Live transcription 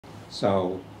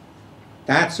So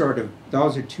that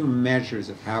those are two measures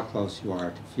of how close you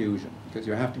are to fusion, because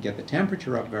you have to get the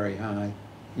temperature up very high,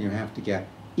 and you have to get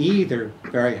either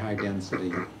very high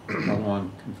density or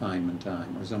long confinement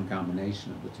time, or some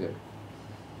combination of the two.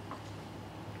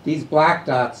 These black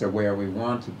dots are where we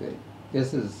want to be.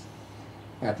 This is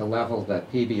at the level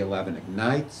that PB11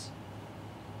 ignites,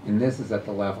 and this is at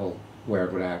the level where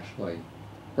it would actually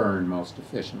burn most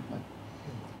efficiently.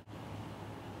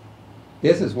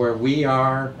 This is where we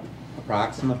are,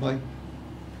 approximately,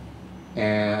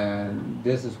 and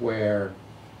this is where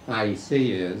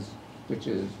IEC is, which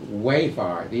is way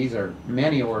far. These are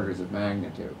many orders of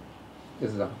magnitude.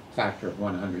 This is a factor of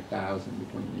 100,000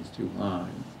 between these two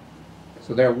lines.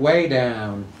 So they're way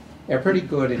down. They're pretty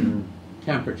good in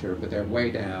temperature, but they're way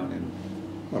down in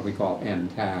what we call N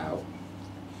tau.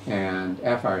 And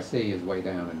FRC is way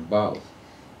down in both.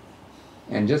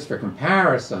 And just for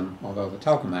comparison, although the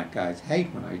tokamak guys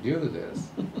hate when I do this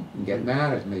and get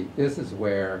mad at me, this is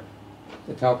where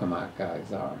the tokamak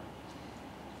guys are.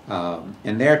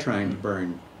 And they're trying to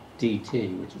burn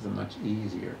DT, which is a much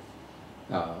easier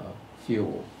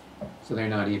fuel. So they're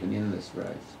not even in this race.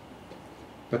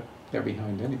 But they're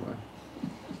behind anyway.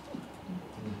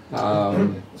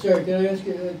 Sorry, can I ask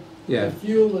you, yeah. The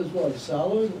fuel is what,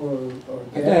 solid or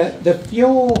gas? The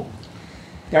fuel,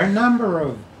 there are a number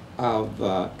of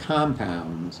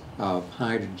compounds of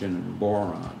hydrogen and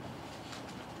boron,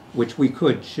 which we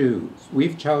could choose.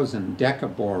 We've chosen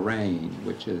decaborane,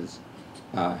 which is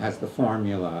has the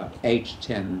formula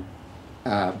H10,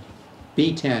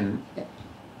 B10,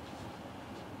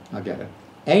 I'll get it,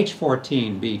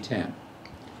 H14B10,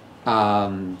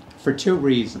 for two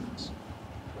reasons.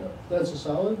 That's a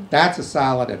solid? That's a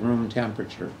solid at room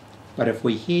temperature. But if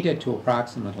we heat it to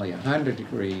approximately 100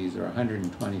 degrees or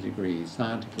 120 degrees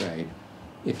centigrade,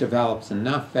 it develops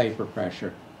enough vapor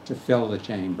pressure to fill the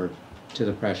chamber to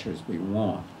the pressures we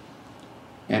want.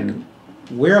 And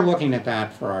we're looking at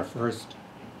that for our first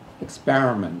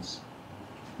experiments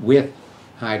with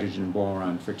hydrogen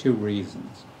boron for two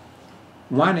reasons.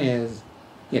 One is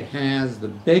it has the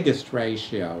biggest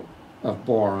ratio of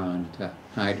boron to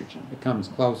hydrogen. It comes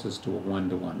closest to a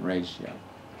 1-to-1 ratio.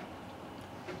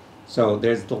 So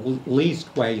there's the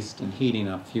least waste in heating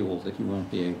up fuel that you won't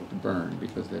be able to burn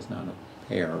because there's not a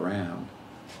pair around.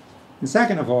 And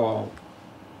second of all,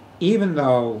 even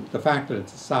though the fact that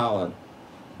it's a solid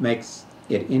makes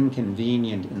it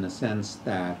inconvenient in the sense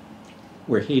that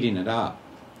we're heating it up,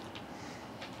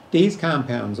 these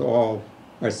compounds all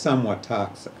are somewhat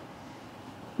toxic.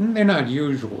 They're not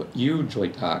hugely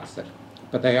toxic,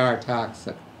 but they are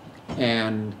toxic.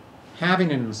 And having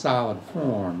it in solid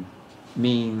form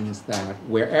means that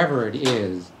wherever it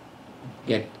is,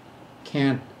 it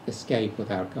can't escape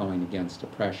without going against a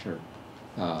pressure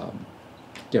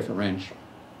differential.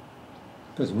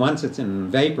 Because once it's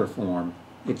in vapor form,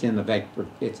 it's in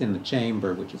the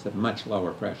chamber, which is at much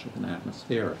lower pressure than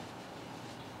atmospheric.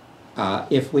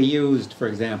 If we used, for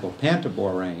example,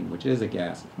 pentaborane, which is a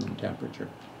gas at room temperature,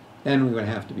 then we would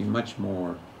have to be much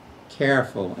more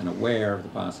careful and aware of the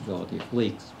possibility of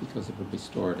leaks because it would be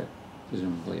stored at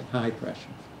presumably at high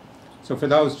pressure. So for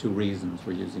those two reasons,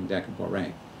 we're using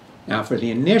decaborane. Now for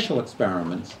the initial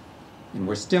experiments, and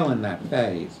we're still in that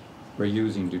phase, we're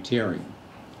using deuterium,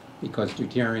 because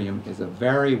deuterium is a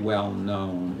very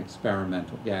well-known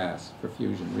experimental gas for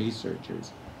fusion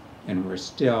researchers, and we're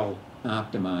still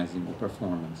optimizing the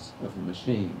performance of the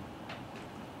machine.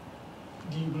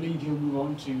 Do you believe you'll move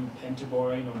on to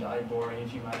pentaborane or diborane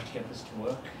if you manage to get this to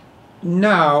work?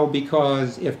 No,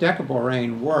 because if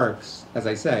decaborane works, as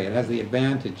I say, it has the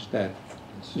advantage that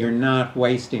you're not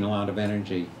wasting a lot of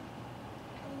energy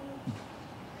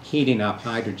heating up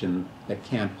hydrogen that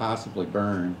can't possibly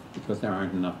burn because there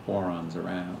aren't enough borons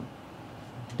around.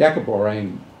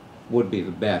 Decaborane would be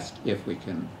the best if we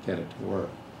can get it to work.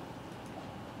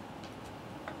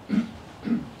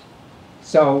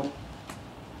 So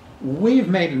we've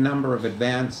made a number of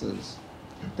advances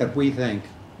that we think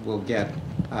will get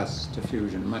us to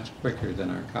fusion much quicker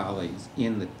than our colleagues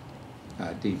in the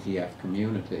DPF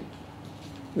community,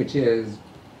 which is,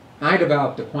 I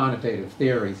developed a quantitative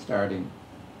theory starting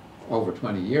over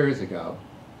 20 years ago.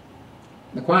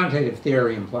 The quantitative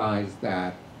theory implies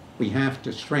that we have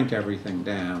to shrink everything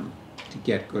down to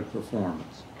get good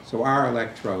performance. So our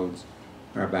electrodes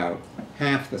are about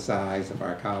half the size of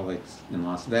our colleagues in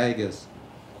Las Vegas,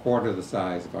 quarter the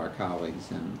size of our colleagues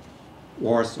in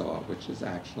Warsaw, which is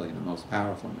actually the most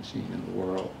powerful machine in the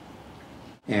world.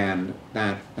 And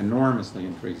that enormously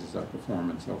increases our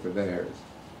performance over theirs.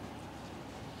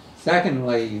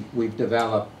 Secondly, we've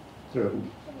developed, through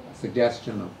a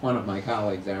suggestion of one of my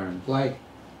colleagues, Aaron Blake,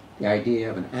 the idea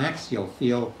of an axial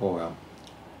field coil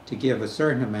to give a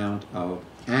certain amount of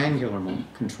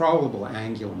controllable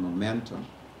angular momentum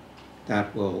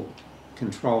that will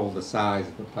control the size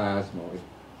of the plasmoid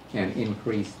and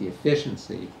increase the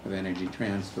efficiency of energy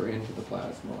transfer into the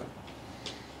plasmoid.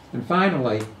 And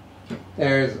finally,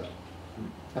 there's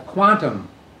a quantum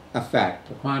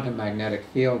effect, a quantum magnetic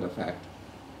field effect,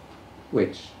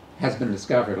 which has been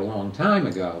discovered a long time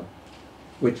ago,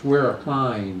 which we're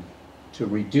applying to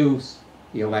reduce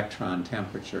the electron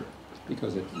temperature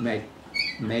because it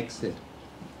makes it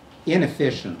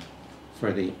inefficient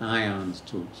for the ions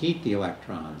to heat the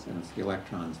electrons, and it's the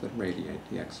electrons that radiate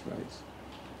the X-rays.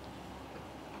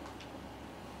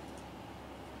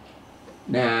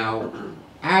 Now,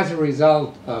 as a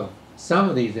result of some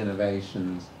of these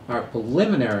innovations, our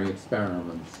preliminary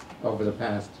experiments over the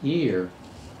past year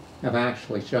have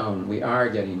actually shown we are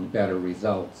getting better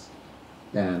results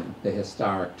than the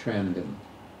historic trend in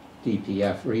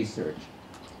DPF research.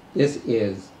 This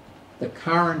is the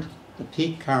current, the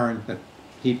peak current that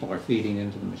people are feeding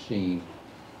into the machine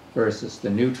versus the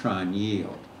neutron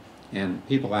yield. And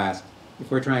people ask,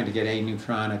 if we're trying to get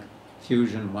aneutronic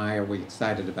fusion, why are we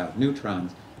excited about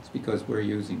neutrons? It's because we're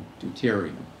using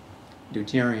deuterium.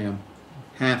 Deuterium,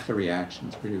 half the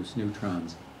reactions produce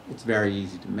neutrons. It's very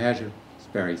easy to measure, it's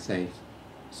very safe,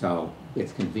 so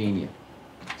it's convenient.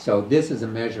 So this is a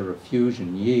measure of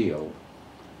fusion yield,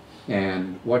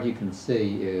 and what you can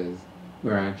see is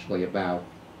we're actually about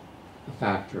a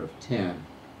factor of 10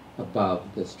 above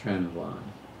this trend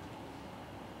line.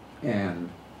 And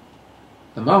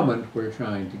at the moment we're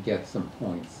trying to get some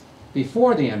points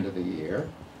before the end of the year,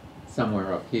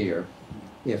 somewhere up here,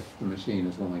 if the machine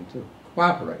is willing to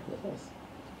cooperate with us.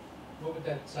 What would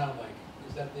that sound like?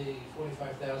 Is that the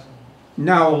 45,000?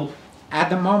 No, at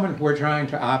the moment we're trying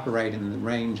to operate in the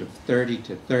range of 30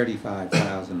 to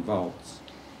 35,000 volts.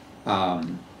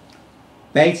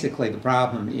 Basically the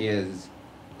problem is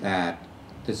that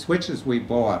the switches we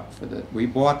bought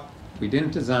we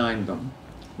didn't design them,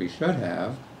 we should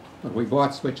have, but we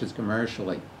bought switches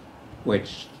commercially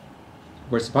which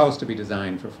were supposed to be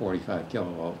designed for 45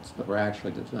 kilovolts, but were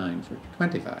actually designed for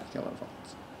 25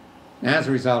 kilovolts. And as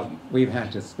a result, we've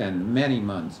had to spend many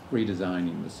months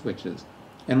redesigning the switches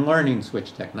and learning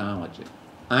switch technology.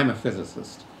 I'm a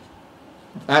physicist.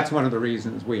 That's one of the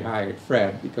reasons we hired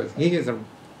Fred, because he's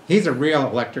a real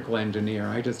electrical engineer.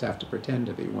 I just have to pretend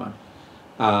to be one.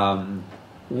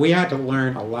 We had to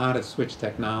learn a lot of switch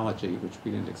technology, which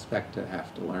we didn't expect to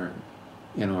have to learn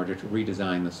in order to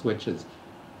redesign the switches.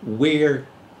 We're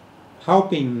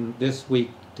hoping this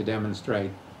week to demonstrate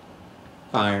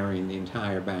firing the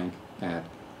entire bank at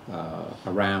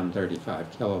around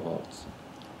 35 kilovolts.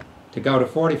 To go to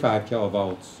 45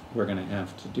 kilovolts, we're going to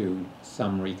have to do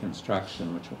some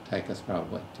reconstruction, which will take us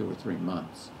probably 2 or 3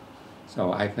 months.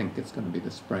 So I think it's going to be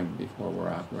the spring before we're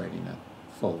operating at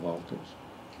full voltage.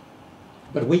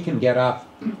 But we can get up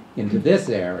into this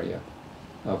area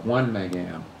of 1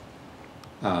 megamp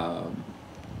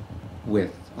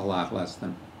with a lot less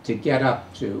than, to get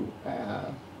up to,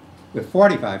 with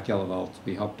 45 kilovolts,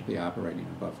 we hope to be operating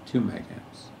above 2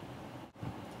 megamps.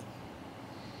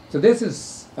 So this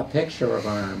is a picture of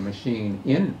our machine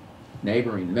in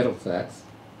neighboring Middlesex.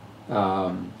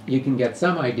 You can get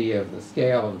some idea of the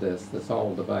scale of this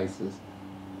whole device.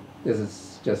 This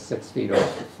is just 6 feet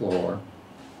off the floor.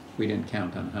 We didn't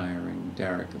count on hiring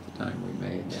Derek at the time we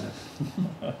made that.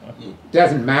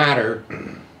 Doesn't matter.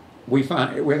 We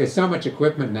find there's so much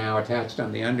equipment now attached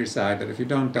on the underside that if you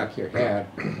don't duck your head,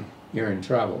 you're in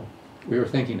trouble. We were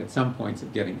thinking at some points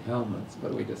of getting helmets,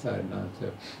 but we decided not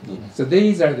to. So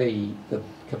these are the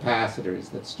capacitors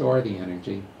that store the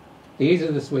energy. These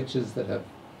are the switches that have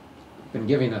been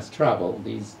giving us trouble.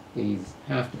 These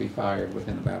have to be fired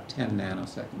within about 10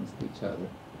 nanoseconds of each other.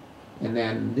 And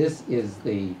then this is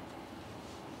the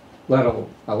little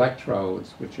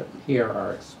electrodes, which here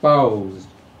are exposed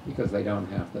because they don't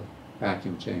have the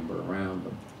vacuum chamber around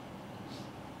them.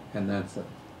 And that's a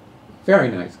very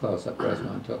nice close-up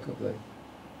Reswan took of the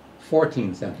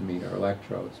 14 centimeter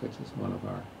electrodes, which is one of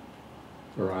our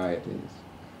varieties.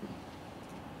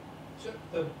 So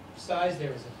the size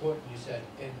there is important, you said,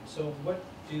 and so what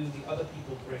do the other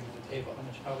people bring to the table?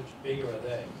 How much bigger are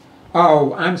they?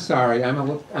 Oh, I'm sorry.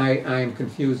 I'm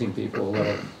confusing people a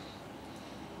little.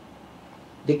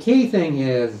 The key thing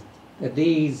is that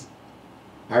these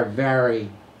are very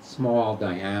small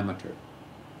diameter.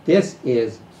 This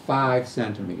is 5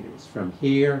 centimeters from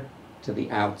here to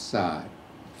the outside.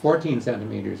 14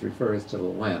 centimeters refers to the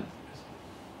length.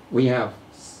 We have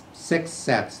 6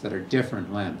 sets that are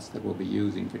different lengths that we'll be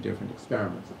using for different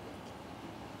experiments.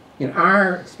 In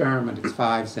our experiment, it's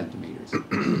 5 centimeters.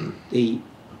 The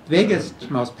biggest,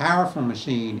 most powerful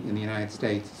machine in the United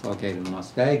States is located in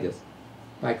Las Vegas.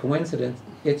 By coincidence,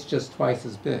 it's just twice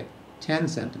as big, 10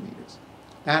 centimeters.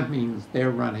 That means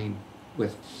they're running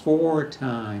with 4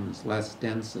 times less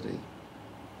density,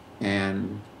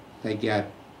 and they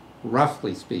get,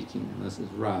 roughly speaking, and this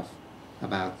is rough,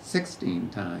 about 16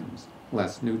 times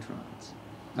less neutrons,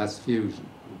 less fusion.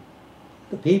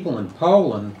 The people in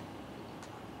Poland,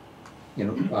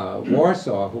 in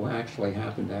Warsaw, who actually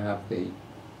happen to have the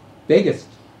biggest,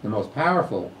 the most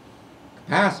powerful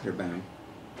capacitor bank,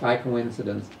 by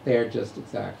coincidence, they're just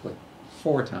exactly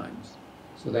 4 times.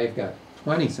 So they've got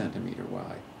 20 centimeter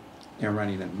wide. They're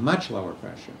running at much lower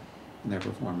pressure, and their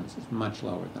performance is much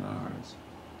lower than ours.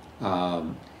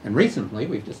 And recently,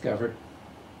 we've discovered,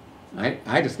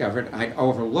 I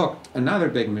overlooked another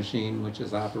big machine which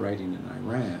is operating in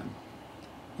Iran,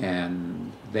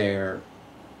 and the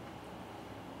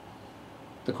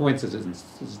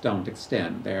coincidences don't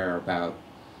extend. They're about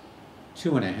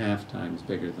 2.5 times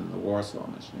bigger than the Warsaw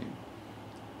machine.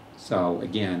 So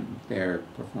again, their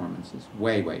performance is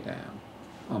way, way down,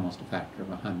 almost a factor of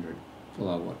 100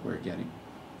 below what we're getting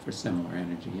for similar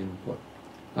energy input.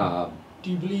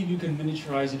 Do you believe you can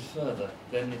miniaturize it further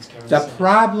than its current The size?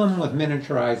 problem with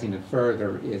miniaturizing it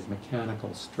further is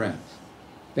mechanical strength.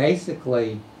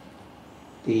 Basically,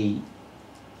 the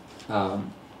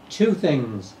 2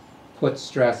 things put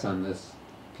stress on this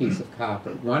piece of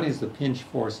copper. One is the pinch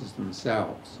forces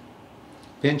themselves.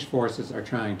 Pinch forces are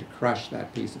trying to crush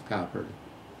that piece of copper,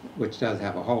 which does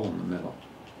have a hole in the middle.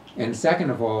 And second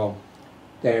of all,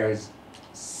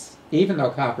 even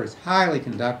though copper is highly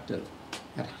conductive,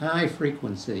 at high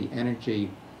frequency,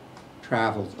 energy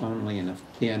travels only in a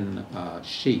thin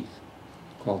sheath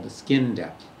called the skin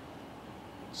depth.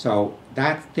 So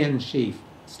that thin sheath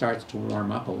starts to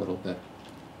warm up a little bit,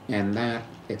 and that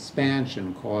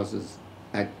expansion causes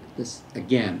this,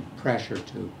 again, pressure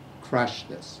to crush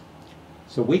this.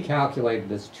 So we calculated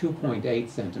this 2.8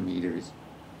 centimeters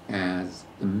as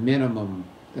the minimum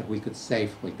that we could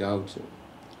safely go to.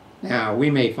 Now, we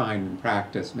may find in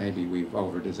practice maybe we've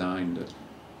over-designed it,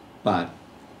 but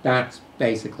that's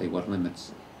basically what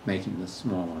limits making this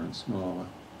smaller and smaller.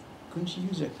 Couldn't you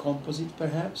use a composite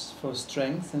perhaps for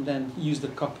strength and then use the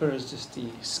copper as just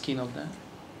the skin of that?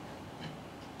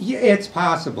 Yeah, it's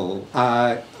possible.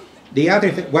 The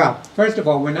other thing, well, first of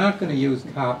all, we're not going to use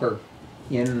copper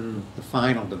in the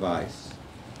final device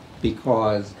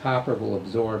because copper will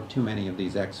absorb too many of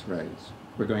these X-rays.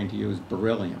 We're going to use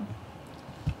beryllium.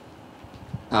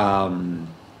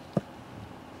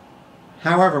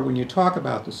 However, when you talk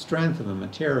about the strength of a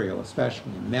material,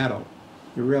 especially in metal,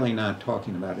 you're really not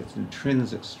talking about its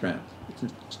intrinsic strength. Its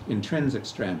intrinsic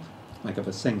strength, like of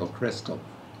a single crystal,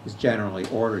 is generally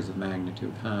orders of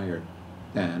magnitude higher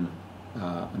than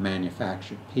a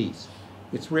manufactured piece.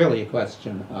 It's really a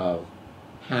question of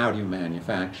how do you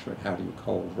manufacture it, how do you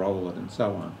cold roll it, and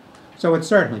so on. So it's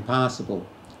certainly possible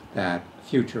that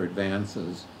future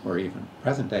advances, or even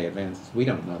present-day advances we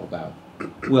don't know about,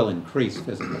 will increase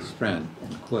physical strength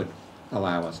and could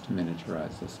allow us to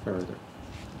miniaturize this further.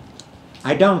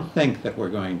 I don't think that we're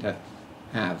going to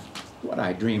have what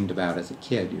I dreamed about as a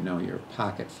kid, you know, your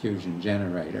pocket fusion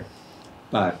generator,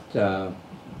 but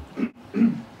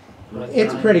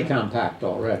it's pretty compact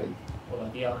already. Or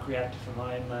like the arc reactor from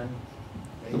Iron Man.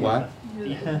 The what?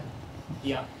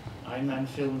 Yeah, Iron Man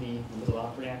film, the little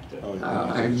arc reactor. Oh,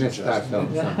 I missed that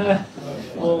film somehow.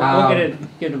 We'll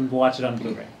get to watch it on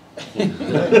Blu-ray.